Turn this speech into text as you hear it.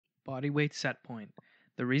Body weight set point,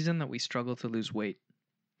 the reason that we struggle to lose weight.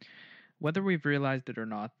 Whether we've realized it or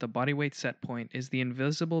not, the body weight set point is the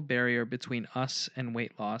invisible barrier between us and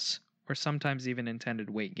weight loss, or sometimes even intended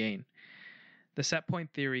weight gain. The set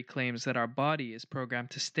point theory claims that our body is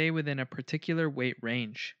programmed to stay within a particular weight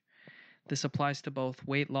range. This applies to both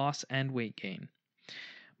weight loss and weight gain.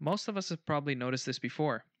 Most of us have probably noticed this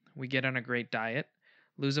before. We get on a great diet,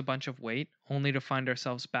 lose a bunch of weight, only to find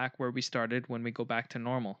ourselves back where we started when we go back to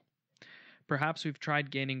normal. Perhaps we've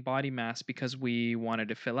tried gaining body mass because we wanted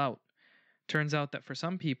to fill out. Turns out that for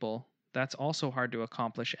some people, that's also hard to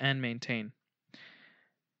accomplish and maintain.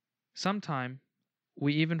 Sometimes,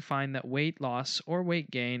 we even find that weight loss or weight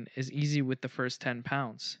gain is easy with the first 10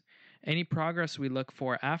 pounds. Any progress we look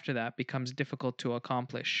for after that becomes difficult to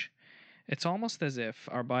accomplish. It's almost as if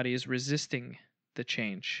our body is resisting the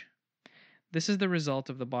change. This is the result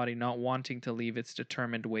of the body not wanting to leave its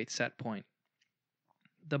determined weight set point.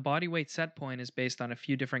 The body weight set point is based on a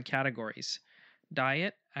few different categories: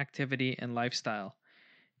 diet, activity, and lifestyle.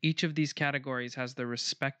 Each of these categories has their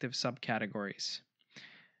respective subcategories.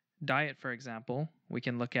 Diet, for example, we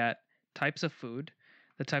can look at types of food.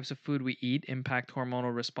 The types of food we eat impact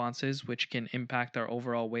hormonal responses, which can impact our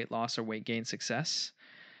overall weight loss or weight gain success.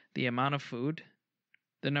 The amount of food.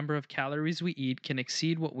 The number of calories we eat can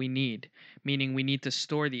exceed what we need, meaning we need to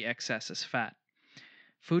store the excess as fat.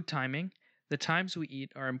 Food timing. The times we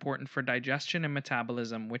eat are important for digestion and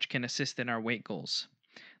metabolism, which can assist in our weight goals.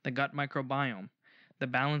 The gut microbiome. The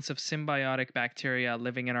balance of symbiotic bacteria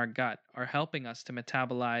living in our gut are helping us to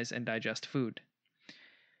metabolize and digest food.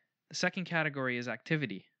 The second category is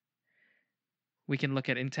activity. We can look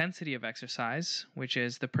at intensity of exercise, which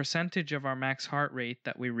is the percentage of our max heart rate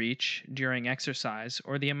that we reach during exercise,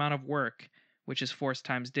 or the amount of work, which is force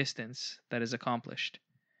times distance, that is accomplished.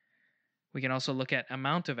 We can also look at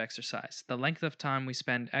amount of exercise, the length of time we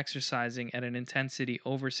spend exercising at an intensity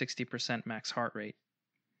over 60% max heart rate.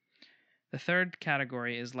 The third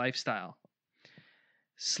category is lifestyle.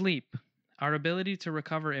 Sleep, our ability to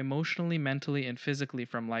recover emotionally, mentally, and physically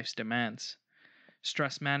from life's demands.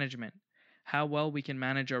 Stress management, how well we can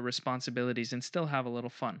manage our responsibilities and still have a little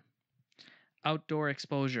fun. Outdoor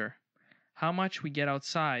exposure, how much we get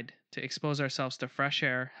outside to expose ourselves to fresh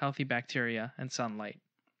air, healthy bacteria, and sunlight.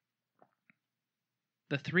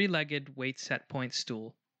 The three-legged weight set point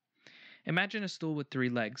stool. Imagine a stool with 3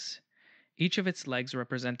 legs, each of its legs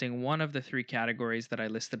representing one of the 3 categories that I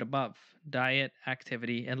listed above: diet,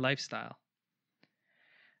 activity, and lifestyle.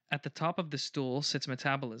 At the top of the stool sits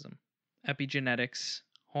metabolism, epigenetics,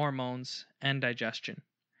 hormones, and digestion.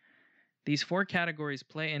 These 4 categories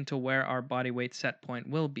play into where our body weight set point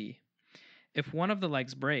will be. If one of the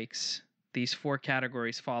legs breaks, these 4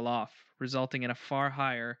 categories fall off, resulting in a far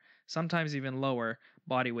higher, sometimes even lower,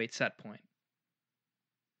 body weight set point.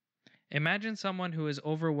 Imagine someone who is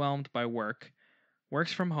overwhelmed by work,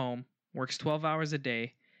 works from home, works 12 hours a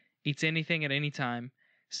day, eats anything at any time,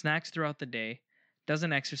 snacks throughout the day,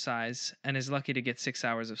 doesn't exercise, and is lucky to get 6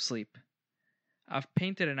 hours of sleep. I've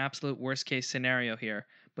painted an absolute worst-case scenario here,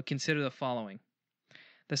 but consider the following.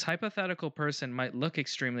 This hypothetical person might look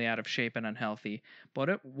extremely out of shape and unhealthy,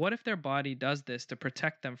 but what if their body does this to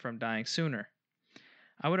protect them from dying sooner?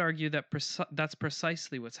 I would argue that that's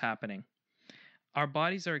precisely what's happening. Our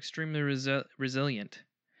bodies are extremely resilient.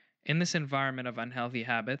 In this environment of unhealthy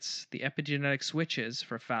habits, the epigenetic switches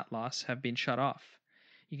for fat loss have been shut off.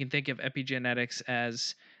 You can think of epigenetics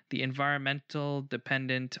as the environmental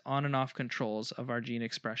dependent on and off controls of our gene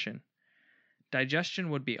expression. Digestion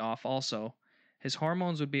would be off also. His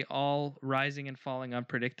hormones would be all rising and falling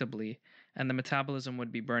unpredictably, and the metabolism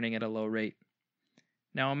would be burning at a low rate.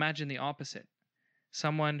 Now imagine the opposite.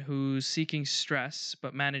 Someone who's seeking stress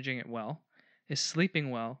but managing it well, is sleeping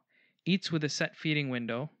well, eats with a set feeding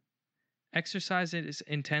window, exercises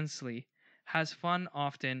intensely, has fun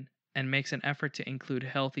often, and makes an effort to include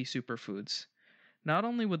healthy superfoods. Not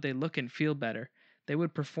only would they look and feel better, they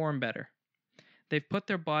would perform better. They've put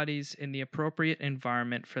their bodies in the appropriate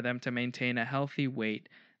environment for them to maintain a healthy weight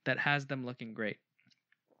that has them looking great.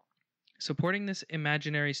 Supporting this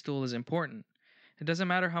imaginary stool is important. It doesn't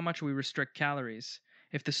matter how much we restrict calories.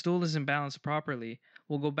 If the stool isn't balanced properly,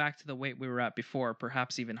 we'll go back to the weight we were at before,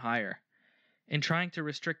 perhaps even higher. In trying to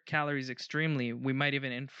restrict calories extremely, we might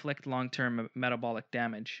even inflict long-term metabolic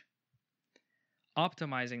damage.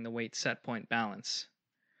 Optimizing the weight set point balance.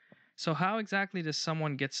 So how exactly does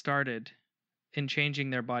someone get started in changing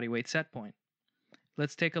their body weight set point?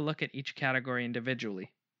 Let's take a look at each category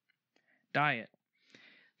individually. Diet.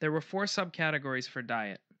 There were 4 subcategories for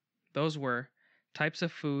diet. Those were types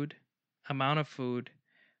of food, amount of food,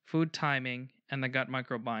 food timing, and the gut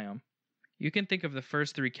microbiome. You can think of the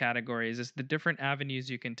first three categories as the different avenues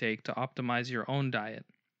you can take to optimize your own diet.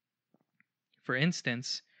 For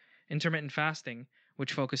instance, intermittent fasting,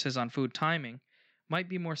 which focuses on food timing, might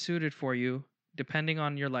be more suited for you depending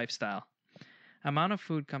on your lifestyle. Amount of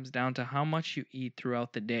food comes down to how much you eat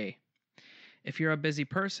throughout the day. If you're a busy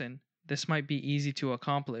person, this might be easy to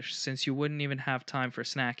accomplish since you wouldn't even have time for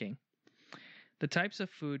snacking. The types of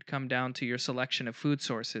food come down to your selection of food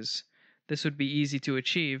sources. This would be easy to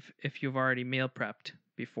achieve if you've already meal prepped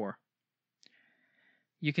before.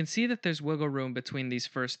 You can see that there's wiggle room between these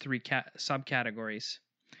first three subcategories.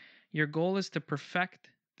 Your goal is to perfect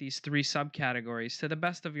these three subcategories to the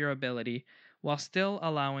best of your ability while still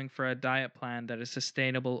allowing for a diet plan that is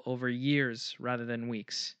sustainable over years rather than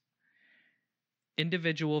weeks.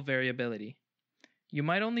 Individual variability. You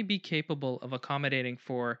might only be capable of accommodating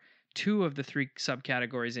for 2 of the 3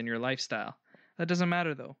 subcategories in your lifestyle. That doesn't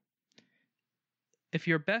matter though. If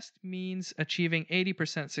your best means achieving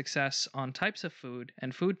 80% success on types of food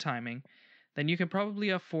and food timing, then you can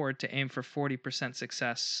probably afford to aim for 40%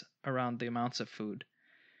 success around the amounts of food.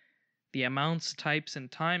 The amounts, types, and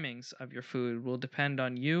timings of your food will depend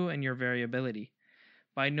on you and your variability.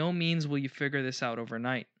 By no means will you figure this out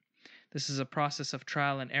overnight. This is a process of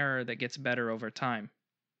trial and error that gets better over time.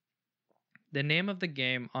 The name of the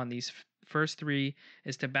game on these first 3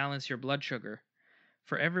 is to balance your blood sugar.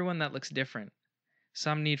 For everyone, that looks different.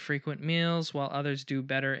 Some need frequent meals, while others do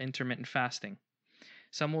better intermittent fasting.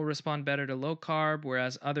 Some will respond better to low carb,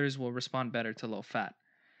 whereas others will respond better to low fat.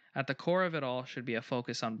 At the core of it all should be a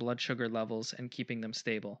focus on blood sugar levels and keeping them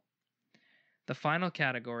stable. The final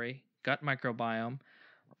category, gut microbiome,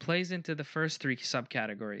 plays into the first 3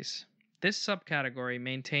 subcategories. This subcategory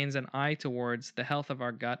maintains an eye towards the health of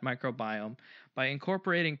our gut microbiome by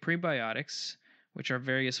incorporating prebiotics, which are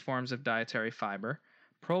various forms of dietary fiber,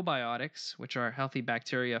 probiotics, which are healthy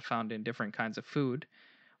bacteria found in different kinds of food,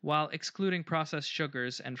 while excluding processed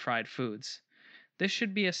sugars and fried foods. This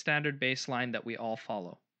should be a standard baseline that we all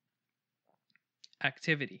follow.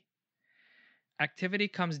 Activity. Activity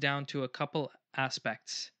comes down to a couple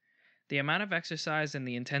aspects: the amount of exercise and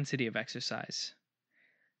the intensity of exercise.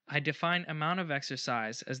 I define amount of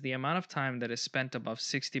exercise as the amount of time that is spent above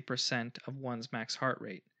 60% of one's max heart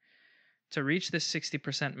rate. To reach this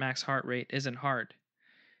 60% max heart rate isn't hard.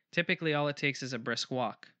 Typically, all it takes is a brisk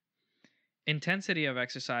walk. Intensity of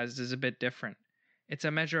exercise is a bit different. It's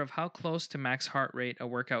a measure of how close to max heart rate a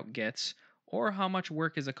workout gets, or how much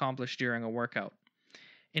work is accomplished during a workout.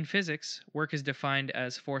 In physics, work is defined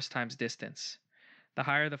as force times distance. The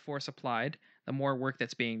higher the force applied, the more work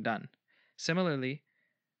that's being done. Similarly,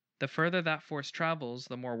 the further that force travels,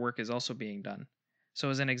 the more work is also being done. So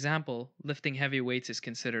as an example, lifting heavy weights is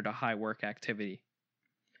considered a high work activity.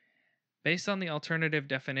 Based on the alternative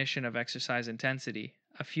definition of exercise intensity,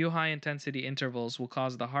 a few high-intensity intervals will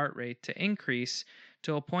cause the heart rate to increase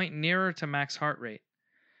to a point nearer to max heart rate.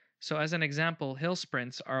 So as an example, hill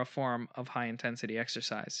sprints are a form of high-intensity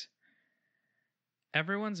exercise.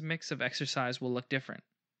 Everyone's mix of exercise will look different.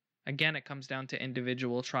 Again, it comes down to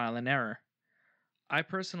individual trial and error. I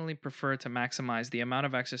personally prefer to maximize the amount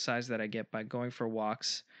of exercise that I get by going for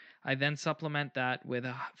walks. I then supplement that with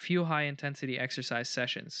a few high-intensity exercise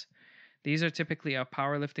sessions. These are typically a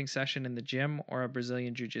powerlifting session in the gym or a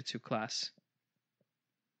Brazilian Jiu-Jitsu class.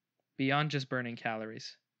 Beyond just burning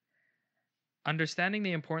calories. Understanding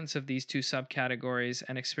the importance of these 2 subcategories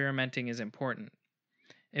and experimenting is important.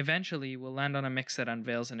 Eventually, we'll land on a mix that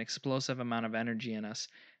unveils an explosive amount of energy in us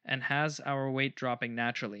and has our weight dropping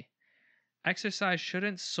naturally. Exercise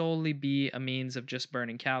shouldn't solely be a means of just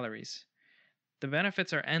burning calories. The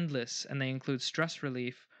benefits are endless, and they include stress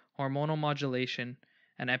relief, hormonal modulation,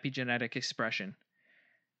 and epigenetic expression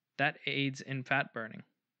that aids in fat burning.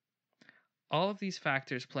 All of these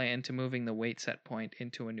factors play into moving the weight set point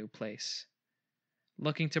into a new place.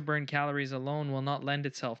 Looking to burn calories alone will not lend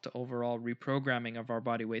itself to overall reprogramming of our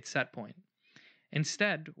body weight set point.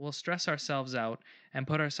 Instead, we'll stress ourselves out and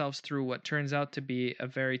put ourselves through what turns out to be a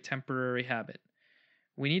very temporary habit.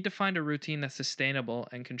 We need to find a routine that's sustainable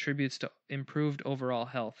and contributes to improved overall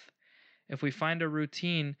health. If we find a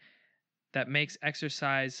routine that makes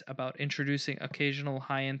exercise about introducing occasional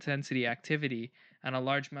high-intensity activity and a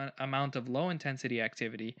large amount of low-intensity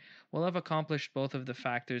activity, we'll have accomplished both of the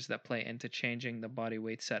factors that play into changing the body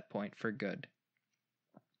weight set point for good.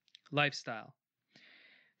 Lifestyle.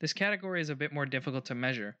 This category is a bit more difficult to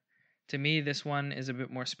measure. To me, this one is a bit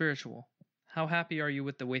more spiritual. How happy are you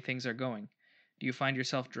with the way things are going? Do you find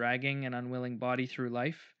yourself dragging an unwilling body through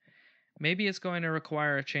life? Maybe it's going to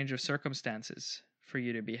require a change of circumstances for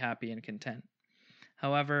you to be happy and content.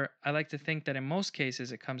 However, I like to think that in most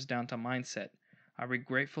cases it comes down to mindset. Are we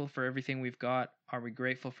grateful for everything we've got? Are we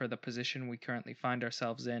grateful for the position we currently find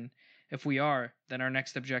ourselves in? If we are, then our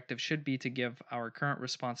next objective should be to give our current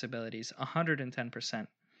responsibilities 110%.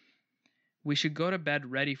 We should go to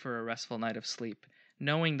bed ready for a restful night of sleep,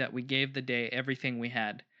 knowing that we gave the day everything we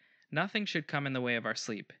had. Nothing should come in the way of our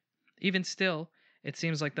sleep. Even still, it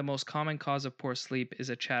seems like the most common cause of poor sleep is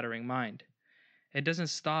a chattering mind. It doesn't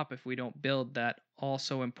stop if we don't build that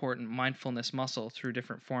also important mindfulness muscle through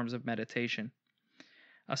different forms of meditation.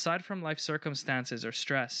 Aside from life circumstances or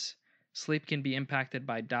stress, sleep can be impacted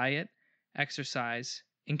by diet, exercise,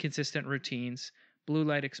 inconsistent routines, blue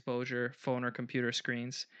light exposure, phone or computer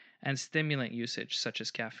screens, and stimulant usage such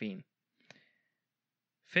as caffeine.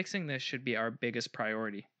 Fixing this should be our biggest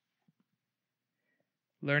priority.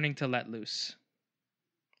 Learning to let loose.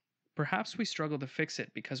 Perhaps we struggle to fix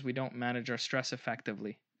it because we don't manage our stress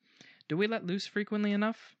effectively. Do we let loose frequently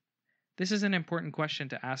enough? This is an important question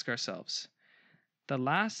to ask ourselves. The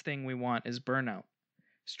last thing we want is burnout.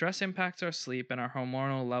 Stress impacts our sleep and our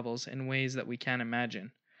hormonal levels in ways that we can't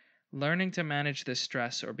imagine. Learning to manage this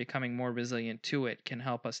stress or becoming more resilient to it can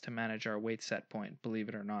help us to manage our weight set point, believe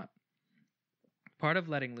it or not. Part of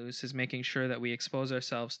letting loose is making sure that we expose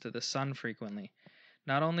ourselves to the sun frequently.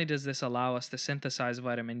 Not only does this allow us to synthesize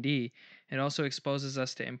vitamin D, it also exposes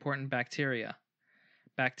us to important bacteria.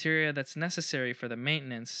 Bacteria that's necessary for the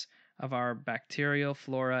maintenance of our bacterial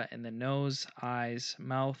flora in the nose, eyes,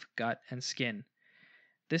 mouth, gut, and skin.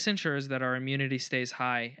 This ensures that our immunity stays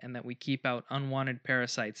high and that we keep out unwanted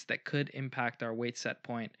parasites that could impact our weight set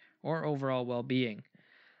point or overall well being.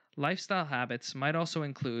 Lifestyle habits might also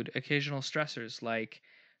include occasional stressors like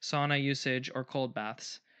sauna usage or cold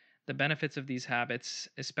baths. The benefits of these habits,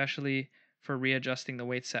 especially for readjusting the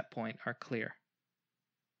weight set point, are clear.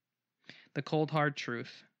 The cold hard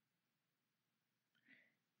truth.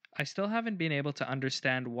 I still haven't been able to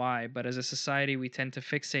understand why, but as a society we tend to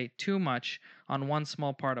fixate too much on one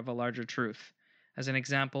small part of a larger truth. As an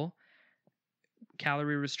example,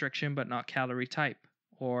 calorie restriction but not calorie type,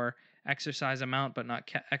 or exercise amount but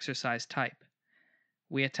not exercise type.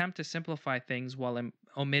 We attempt to simplify things while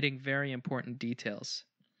omitting very important details.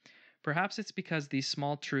 Perhaps it's because these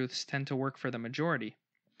small truths tend to work for the majority.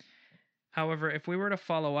 However, if we were to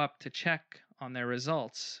follow up to check on their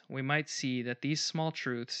results, we might see that these small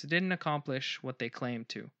truths didn't accomplish what they claimed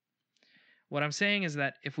to. What I'm saying is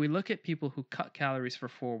that if we look at people who cut calories for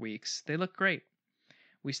 4 weeks, they look great.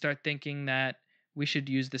 We start thinking that we should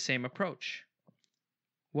use the same approach.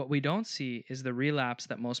 What we don't see is the relapse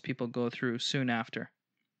that most people go through soon after.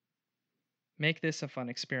 Make this a fun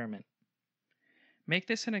experiment. Make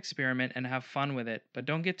this an experiment and have fun with it, but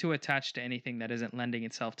don't get too attached to anything that isn't lending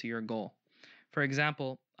itself to your goal. For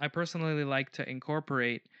example, I personally like to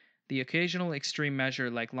incorporate the occasional extreme measure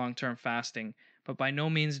like long-term fasting, but by no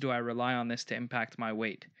means do I rely on this to impact my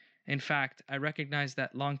weight. In fact, I recognize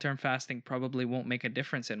that long-term fasting probably won't make a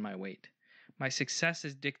difference in my weight. My success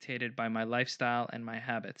is dictated by my lifestyle and my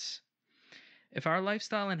habits. If our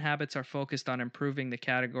lifestyle and habits are focused on improving the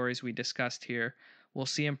categories we discussed here, we'll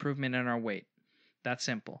see improvement in our weight. That's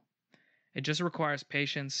simple. It just requires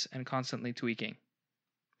patience and constantly tweaking.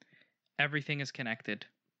 Everything is connected.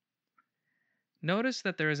 Notice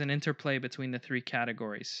that there is an interplay between the 3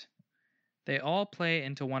 categories. They all play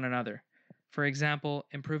into one another. For example,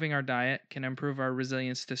 improving our diet can improve our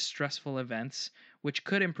resilience to stressful events, which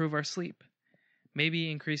could improve our sleep.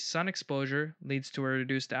 Maybe increased sun exposure leads to a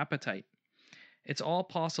reduced appetite. It's all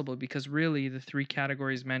possible because really the 3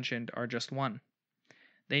 categories mentioned are just one.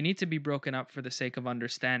 They need to be broken up for the sake of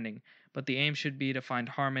understanding, but the aim should be to find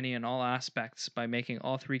harmony in all aspects by making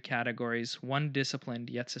all 3 categories one disciplined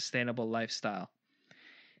yet sustainable lifestyle.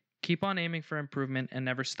 Keep on aiming for improvement and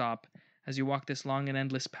never stop. As you walk this long and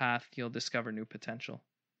endless path, you'll discover new potential.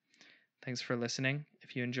 Thanks for listening.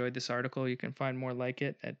 If you enjoyed this article, you can find more like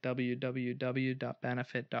it at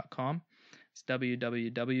www.banafit.com. It's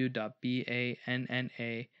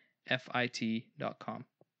www.banafit.com.